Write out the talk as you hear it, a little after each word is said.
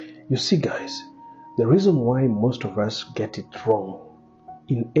You see, guys, the reason why most of us get it wrong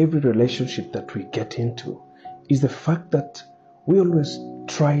in every relationship that we get into is the fact that we always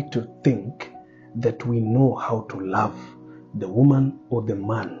try to think that we know how to love the woman or the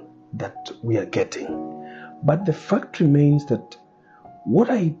man that we are getting. But the fact remains that what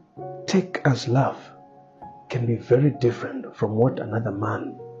I take as love can be very different from what another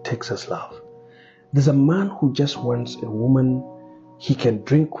man takes as love. There's a man who just wants a woman he can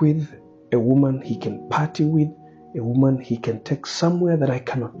drink with, a woman he can party with, a woman he can take somewhere that I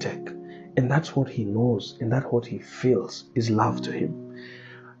cannot take. And that's what he knows, and that's what he feels is love to him.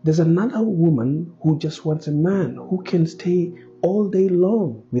 There's another woman who just wants a man who can stay all day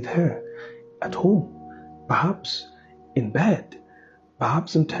long with her at home, perhaps in bed,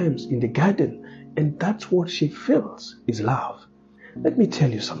 perhaps sometimes in the garden, and that's what she feels is love. Let me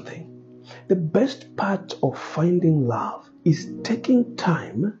tell you something. The best part of finding love is taking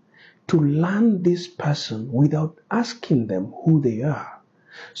time to learn this person without asking them who they are,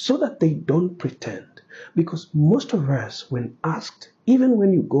 so that they don't pretend. Because most of us, when asked, even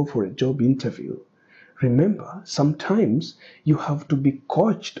when you go for a job interview, remember, sometimes you have to be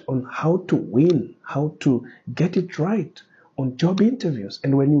coached on how to win, how to get it right on job interviews.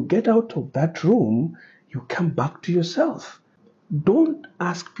 And when you get out of that room, you come back to yourself. Don't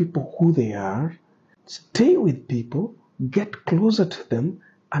ask people who they are. Stay with people, get closer to them,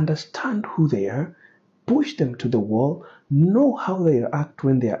 understand who they are, push them to the wall, know how they act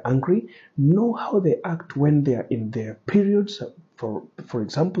when they are angry, know how they act when they are in their periods. For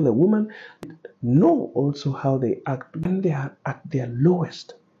example, a woman, know also how they act when they are at their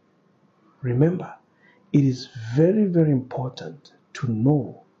lowest. Remember, it is very, very important to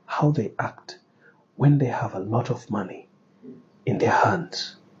know how they act when they have a lot of money in their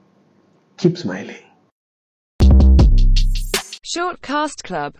hands. Keep smiling. Shortcast Club.